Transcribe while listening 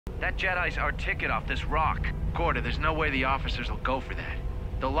That Jedi's our ticket off this rock. Kotor, there's no way the officers will go for that.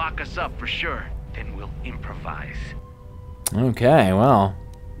 They'll lock us up for sure. Then we'll improvise. Okay, well.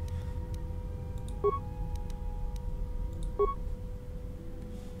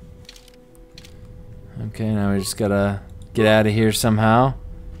 Okay, now we just gotta get out of here somehow.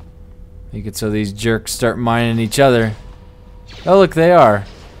 Make it so these jerks start mining each other. Oh, look, they are.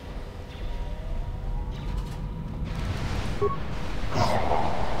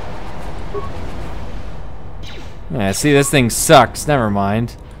 Yeah, see, this thing sucks. Never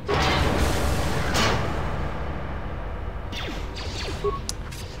mind.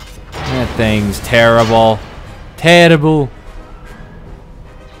 That thing's terrible. Terrible.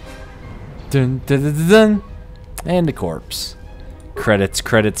 Dun, dun, dun, dun, dun. And a corpse.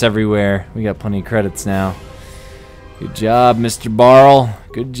 Credits everywhere. We got plenty of credits now. Good job, Mr. Barl.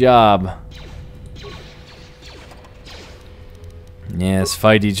 Good job. Yes,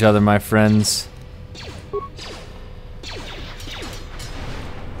 fight each other, my friends.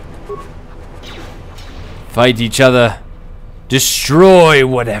 Fight each other. Destroy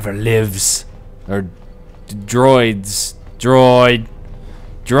whatever lives. Or droids. Droid.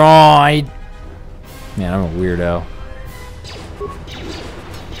 Man, I'm a weirdo.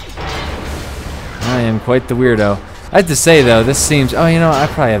 I am quite the weirdo. I have to say though, this seems. Oh, you know, I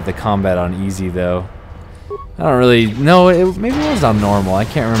probably have the combat on easy though. I don't really. No, maybe it was on normal. I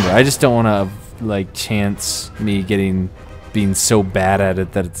can't remember. I just don't want to like chance me being so bad at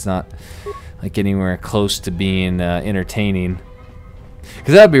it that it's not like anywhere close to being entertaining.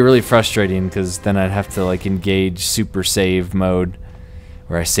 Because that would be really frustrating. Because then I'd have to like engage super save mode,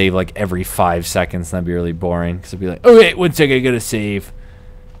 where I save like every 5 seconds. And that'd be really boring. Because I'd be like, okay, 1 second, I gotta save.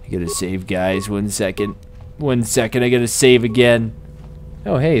 I gotta save, guys. 1 second. 1 second, I gotta save again.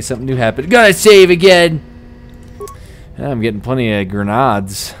 Oh, hey, something new happened. Gotta save again. I'm getting plenty of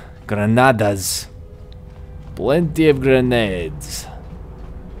grenades. Granadas. Plenty of grenades.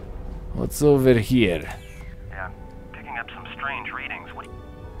 What's over here? Yeah, I'm picking up some strange readings. What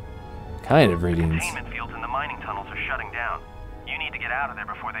kind of readings? Containment fields in the mining tunnels are shutting down. You need to get out of there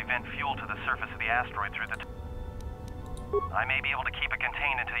before they vent fuel to the surface of the asteroid through the... I may be able to keep it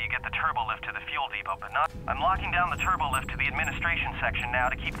contained until you get the turbo lift to the fuel depot, but not... I'm locking down the turbo lift to the administration section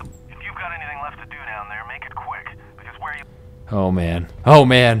now to keep the... If you've got anything left to do down there, make it quick, because where you... Oh, man. Oh,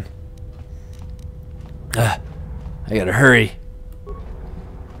 man. I gotta hurry.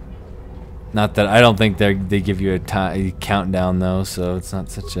 Not that I don't think they give you a countdown though, so it's not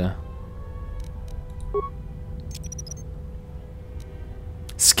such a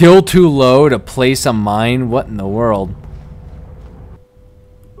skill too low to place a mine. What in the world?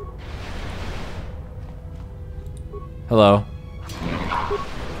 Hello.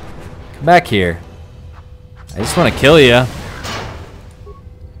 Come back here. I just want to kill you.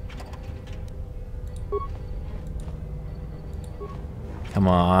 Come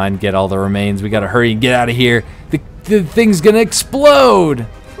on, get all the remains. We gotta hurry and get out of here. The thing's gonna explode.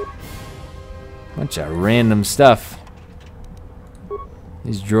 Bunch of random stuff.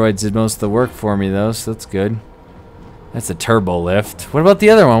 These droids did most of the work for me though, so that's good. That's a turbo lift. What about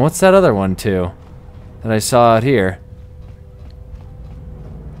the other one? What's that other one too? That I saw out here.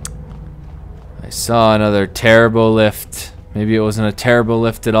 I saw another turbo lift. Maybe it wasn't a turbo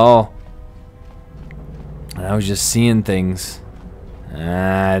lift at all. And I was just seeing things.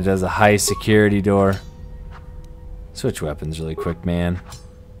 Ah, it does a high security door. Switch weapons really quick, man.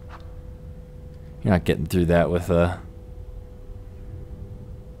 You're not getting through that with a...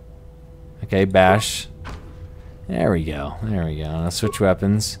 Okay, bash. There we go. There we go. Now switch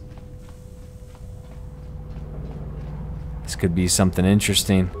weapons. This could be something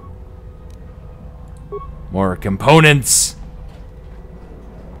interesting. More components!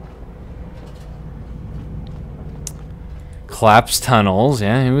 Collapsed tunnels,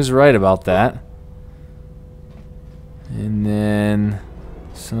 yeah, he was right about that. And then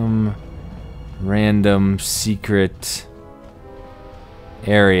some random secret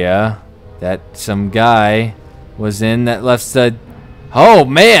area that some guy was in that left a... Oh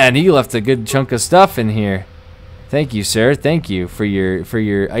man, he left a good chunk of stuff in here. Thank you, sir. Thank you for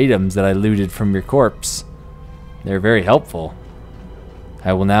your items that I looted from your corpse. They're very helpful.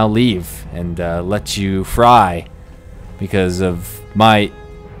 I will now leave and let you fry. Because of my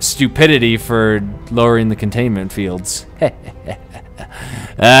stupidity for lowering the containment fields. Man,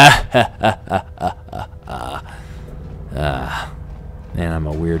 I'm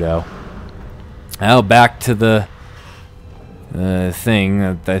a weirdo. Now back to the thing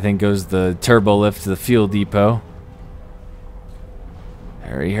that I think goes the turbo lift to the fuel depot.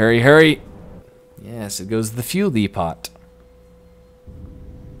 Hurry, hurry, hurry! Yes, it goes to the fuel depot.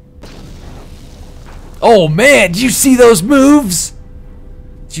 Oh man, did you see those moves?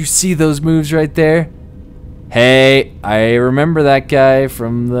 Did you see those moves right there? Hey, I remember that guy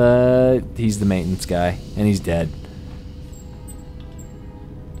from the... He's the maintenance guy, and he's dead.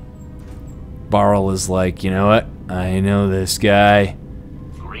 Barl is like, you know what? I know this guy.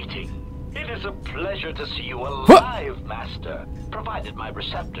 Greeting. It is a pleasure to see you alive, Master, provided my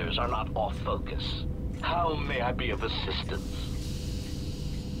receptors are not off focus. How may I be of assistance?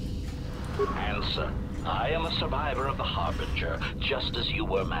 Answer. I am a survivor of the Harbinger, just as you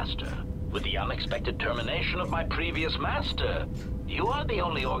were, Master. With the unexpected termination of my previous Master, you are the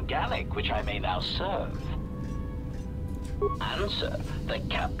only organic which I may now serve. Answer. The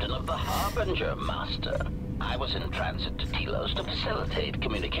captain of the Harbinger, Master. I was in transit to Telos to facilitate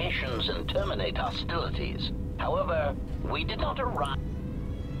communications and terminate hostilities. However, we did not arrive.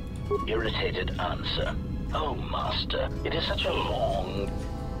 Irritated answer. Oh, Master, it is such a long...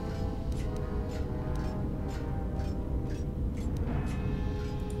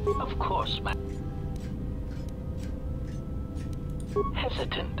 Of course,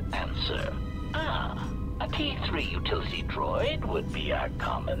 Hesitant answer. A T3 utility droid would be a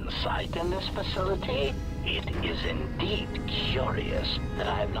common sight in this facility. It is indeed curious that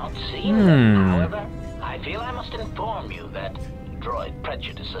I have not seen them. However, I feel I must inform you that, droid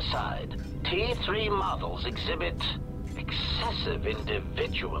prejudice aside, T3 models exhibit excessive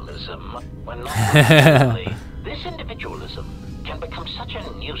individualism when not necessarily. This individualism can become such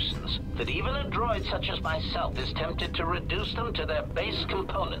a nuisance that even a droid such as myself is tempted to reduce them to their base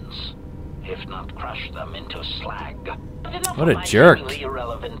components, if not crush them into slag. But enough What of a my jerk. seemingly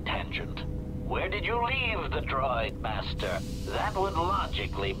irrelevant tangent. Where did you leave the droid, Master? That would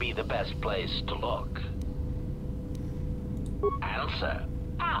logically be the best place to look. Answer.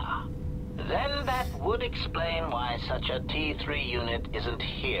 Then that would explain why such a T3 unit isn't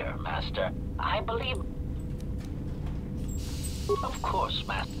here, Master. I believe... Of course,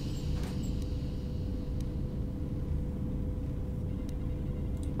 Master.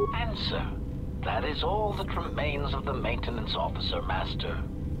 Answer. That is all that remains of the maintenance officer, Master.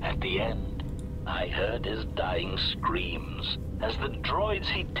 At the end, I heard his dying screams as the droids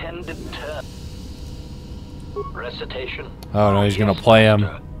he tended turned. Recitation. Oh no, he's gonna Yes, play him.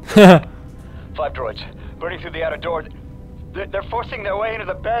 Master. 5 droids, burning through the outer door. They're forcing their way into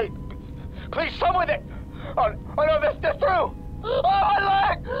the bay. Please, someone that... Oh no, they're through! Oh, my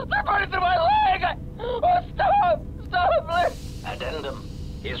leg! They're burning through my leg! Oh, stop! Stop, please! Addendum.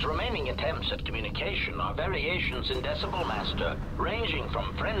 His remaining attempts at communication are variations in decibel, Master, ranging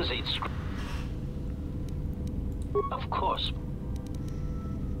from frenzied Of course.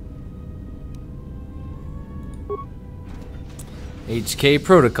 HK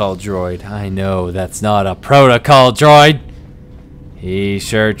protocol droid. I know that's not a protocol droid. He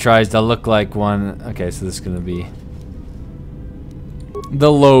sure tries to look like one. Okay, so this is gonna be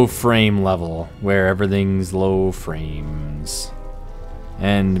the low frame level, where everything's low frames.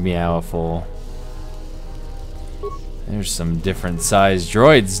 And meowful. There's some different sized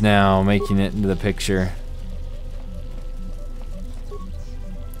droids now making it into the picture.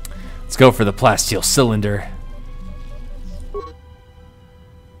 Let's go for the plasteel cylinder.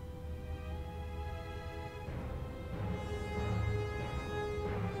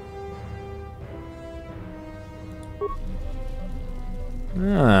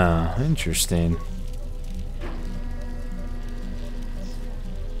 Ah, interesting.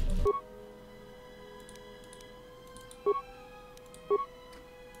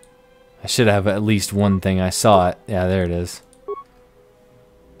 I should have at least one thing. I saw it. Yeah, there it is.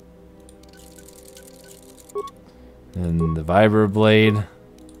 And the vibroblade.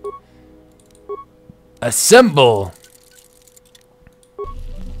 Assemble!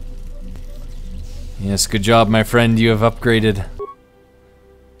 Yes, good job, my friend. You have upgraded.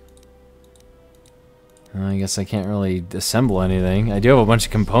 I guess I can't really assemble anything. I do have a bunch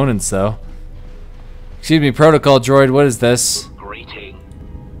of components, though. Excuse me, protocol droid, what is this? Greeting.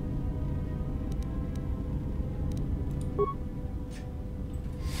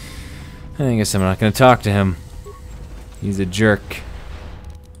 I guess I'm not gonna talk to him. He's a jerk.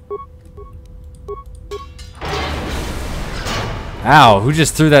 Ow, who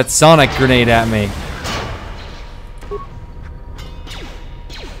just threw that sonic grenade at me?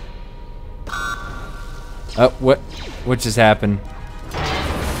 Oh, what just happened?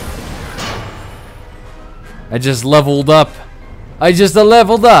 I just leveled up. I just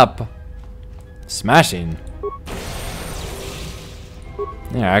leveled up. Smashing.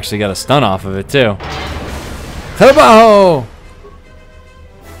 Yeah, I actually got a stun off of it too. Turbo!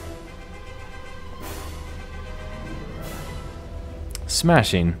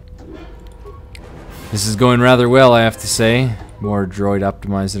 Smashing. This is going rather well, I have to say. More droid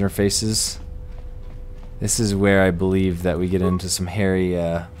optimized interfaces. This is where I believe that we get into some hairy,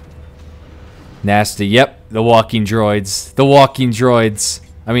 nasty. Yep, the walking droids. The walking droids.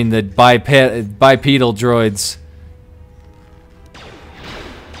 I mean, the bipedal droids.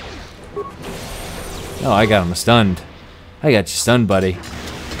 Oh, I got him stunned. I got you stunned, buddy.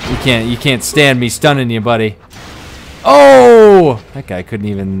 You can't stand me stunning you, buddy. Oh! That guy couldn't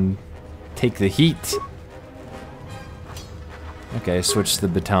even take the heat. Okay, switch the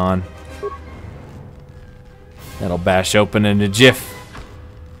baton. That'll bash open in a jiff.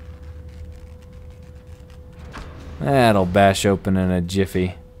 That'll bash open in a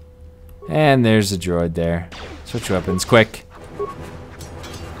jiffy. And there's a droid there. Switch weapons, quick.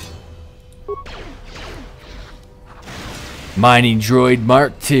 Mining droid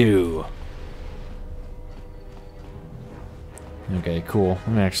Mark II. Okay, cool.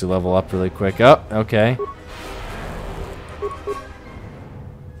 I'm gonna actually level up really quick. Oh, okay.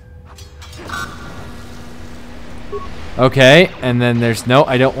 Okay, and then there's no,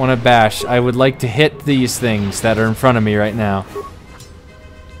 I don't want to bash. I would like to hit these things that are in front of me right now.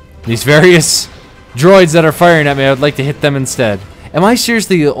 These various droids that are firing at me, I would like to hit them instead. Am I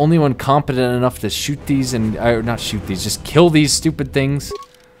seriously the only one competent enough to shoot these and, not shoot these, just kill these stupid things?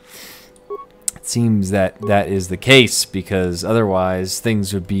 It seems that that is the case, because otherwise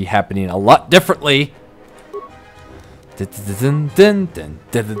things would be happening a lot differently.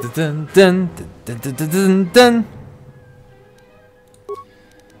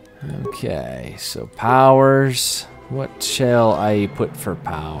 Okay, so powers. What shall I put for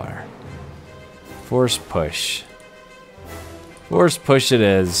power? Force push. Force push it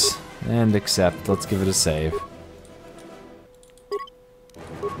is. And accept. Let's give it a save.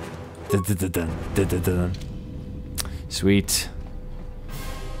 Sweet.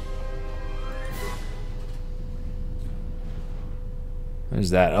 There's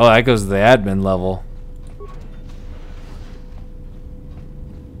that. Oh, that goes to the admin level.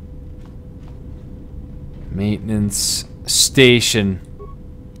 Maintenance station.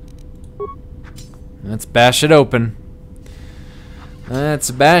 Let's bash it open.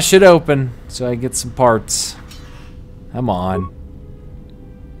 Let's bash it open so I get some parts. Come on.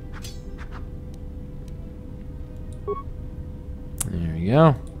 There we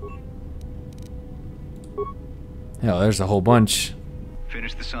go. Hell, there's a whole bunch.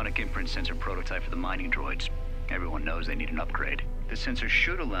 Finished the sonic imprint sensor prototype for the mining droids. Everyone knows they need an upgrade. The sensor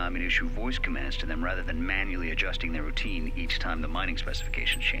should allow me to issue voice commands to them rather than manually adjusting their routine each time the mining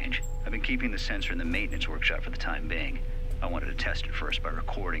specifications change. I've been keeping the sensor in the maintenance workshop for the time being. I wanted to test it first by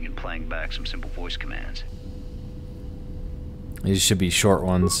recording and playing back some simple voice commands. These should be short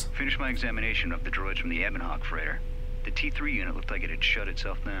ones. Finished my examination of the droids from the Ebonhawk freighter. The T3 unit looked like it had shut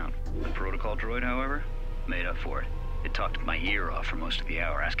itself down. The protocol droid, however, made up for it. It talked my ear off for most of the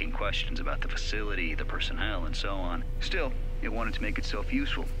hour, asking questions about the facility, the personnel, and so on. Still, it wanted to make itself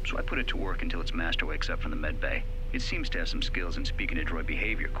useful, so I put it to work until its master wakes up from the med bay. It seems to have some skills in speaking to droid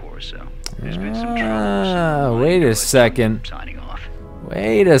behavior course, so there's been some trouble. Wait a second. Signing off.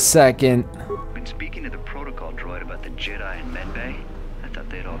 Wait a second. Been speaking to the protocol droid about the Jedi in med bay. I thought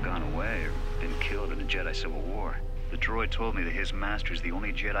they'd all gone away or been killed in the Jedi Civil War. The droid told me that his master is the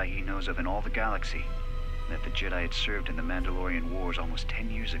only Jedi he knows of in all the galaxy. That the Jedi had served in the Mandalorian Wars almost 10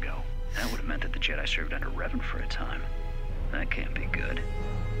 years ago. That would have meant that the Jedi served under Revan for a time. That can't be good.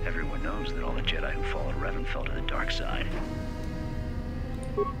 Everyone knows that all the Jedi who followed Revan fell to the dark side.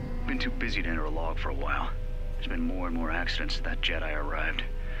 Been too busy to enter a log for a while. There's been more and more accidents since that Jedi arrived.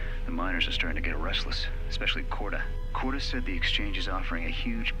 The miners are starting to get restless, especially Kootra. Kootra said the exchange is offering a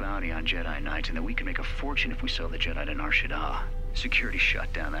huge bounty on Jedi Knights and that we can make a fortune if we sell the Jedi to Nar Shaddaa. Security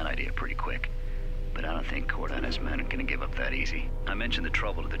shut down that idea pretty quick. But I don't think Kootra and his men are gonna give up that easy. I mentioned the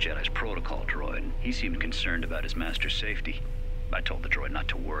trouble to the Jedi's protocol droid, and he seemed concerned about his master's safety. I told the droid not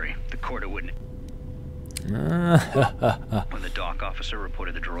to worry. The Kootra wouldn't... When the dock officer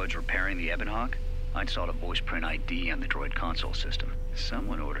reported the droids repairing the Ebonhawk, I installed a voice print ID on the droid console system.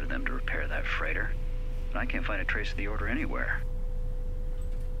 Someone ordered them to repair that freighter, but I can't find a trace of the order anywhere.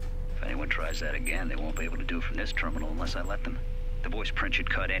 If anyone tries that again, they won't be able to do it from this terminal unless I let them. The voice print should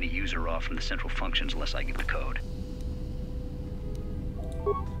cut any user off from the central functions unless I give the code.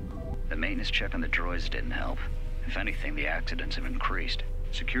 The maintenance check on the droids didn't help. If anything, the accidents have increased.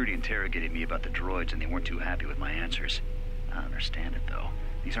 Security interrogated me about the droids and they weren't too happy with my answers. I don't understand it though.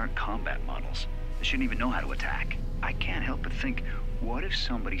 These aren't combat models. They shouldn't even know how to attack. I can't help but think, what if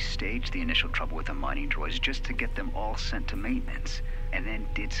somebody staged the initial trouble with the mining droids just to get them all sent to maintenance, and then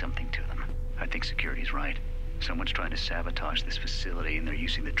did something to them? I think security's right. Someone's trying to sabotage this facility and they're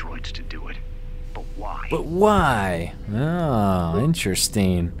using the droids to do it. But why? But why? Oh,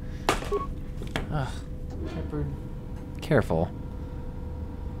 interesting. Ugh. Shepard. Careful.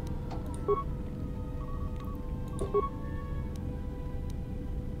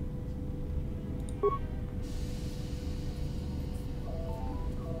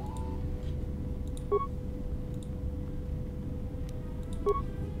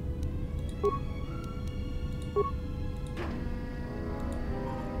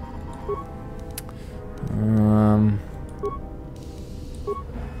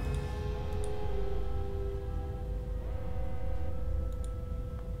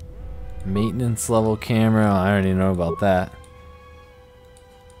 Maintenance level camera. I already know about that.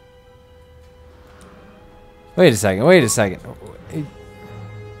 Wait a second. Wait a second.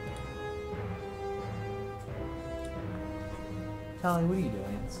 Tolly, what are you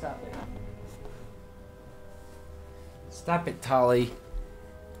doing? Stop it. Stop it, Tolly.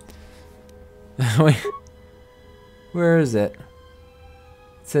 Wait. Where is it? It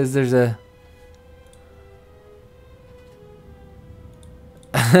says there's a...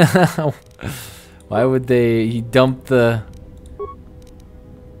 Why would he dump the...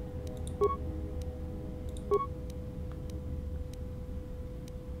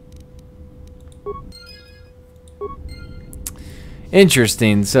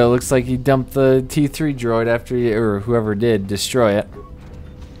 Interesting. So it looks like he dumped the T3 droid after he, or whoever did, destroy it.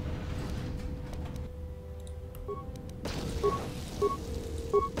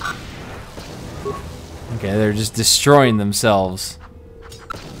 Okay, they're just destroying themselves.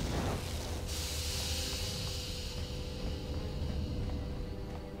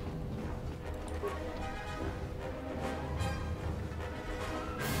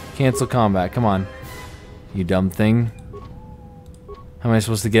 Cancel combat, come on. You dumb thing. How am I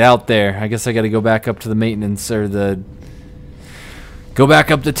supposed to get out there? I guess I gotta go back up to the maintenance, or the... Go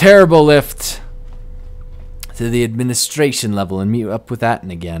back up the turbo lift! To the administration level and meet up with Atton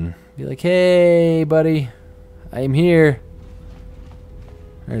again. Be like, hey buddy, I'm here.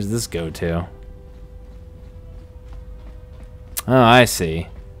 Where's this go to? Oh, I see.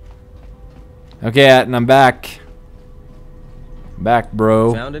 Okay, Atton, I'm back. Back,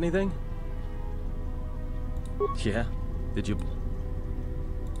 bro. Found anything? Yeah? Did you...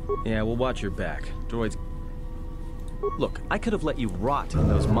 Yeah, we'll watch your back. Droids... Look, I could have let you rot in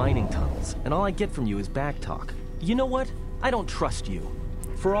those mining tunnels, and all I get from you is back talk. You know what? I don't trust you.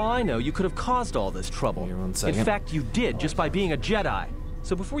 For all I know, you could have caused all this trouble. Here, 1 second. In fact, you did, just by being a Jedi.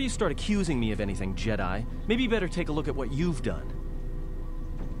 So before you start accusing me of anything, Jedi, maybe you better take a look at what you've done.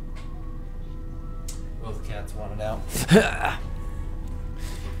 Both cats want it out.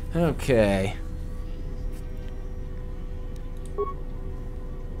 Okay.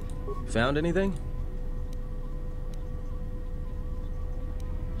 Found anything?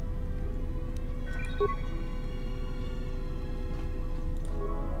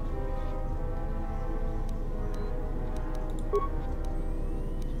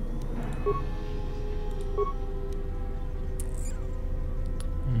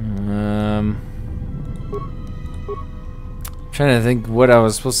 Trying to think what I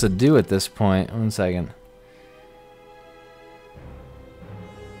was supposed to do at this point. 1 second.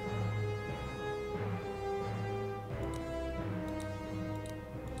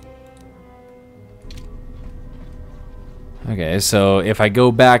 Okay, so if I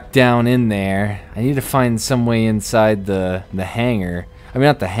go back down in there, I need to find some way inside the hangar. I mean,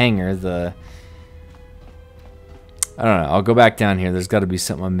 not the hangar, the... I don't know, I'll go back down here. There's got to be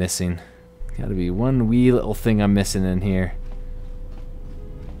something I'm missing. Got to be one wee little thing I'm missing in here.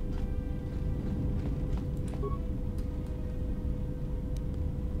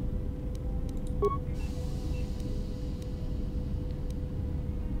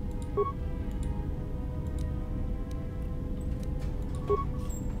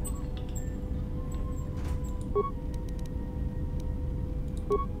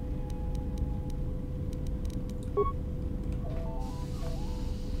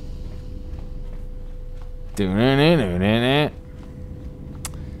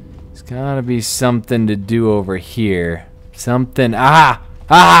 There's gotta be something to do over here. Something. Ah!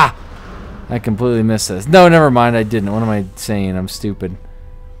 Ah! I completely missed this. No, never mind. I didn't. What am I saying? I'm stupid.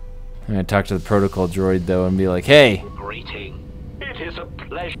 I'm gonna talk to the protocol droid though and be like, "Hey." Greeting. It is a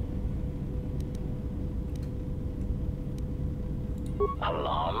pleasure.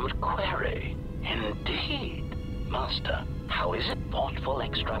 Alarmed query. Indeed. Master, how is it? Thoughtful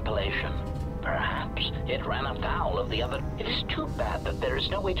extrapolation. Perhaps it ran afoul of the other. It is too bad that there is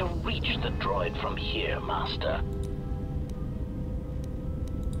no way to reach the droid from here, Master.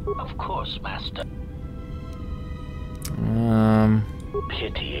 Of course, Master.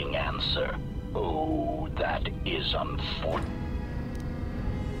 Pitying answer. Oh, that is unfortunate.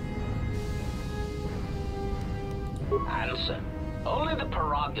 Answer. Only the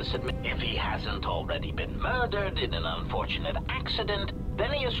Paragus admit if he hasn't already been murdered in an unfortunate accident,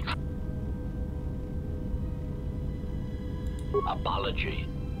 then he is... Apology.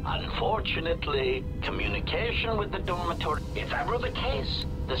 Unfortunately, communication with the dormitory... If that were the case,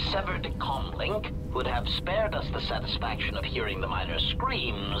 the severed comm link would have spared us the satisfaction of hearing the miners'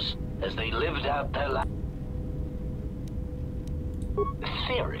 screams as they lived out their lives.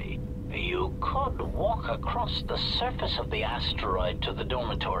 Theory. You could walk across the surface of the asteroid to the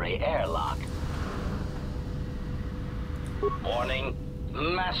dormitory airlock. Warning.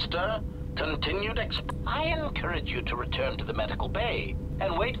 Master, continued I encourage you to return to the medical bay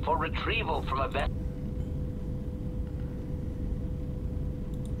and wait for retrieval from a vet.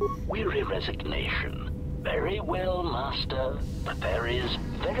 Weary resignation. Very well, Master, but there is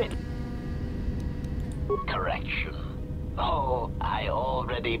very... Correction. Oh, I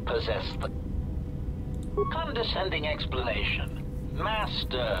already possess the... Condescending explanation.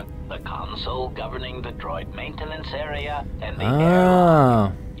 Master, the console governing the droid maintenance area and the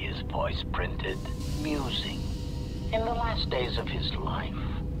airlock is voice printed musing. In the last days of his life,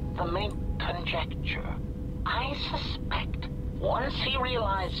 the main conjecture. I suspect once he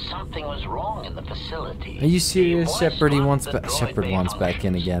realized something was wrong in the facility... Are you serious? Shepard wants back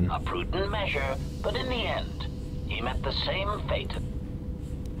in again. A prudent measure, but in the end, he met the same fate.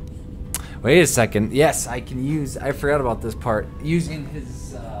 Wait a second. Yes, I can use... I forgot about this part. Using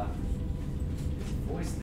his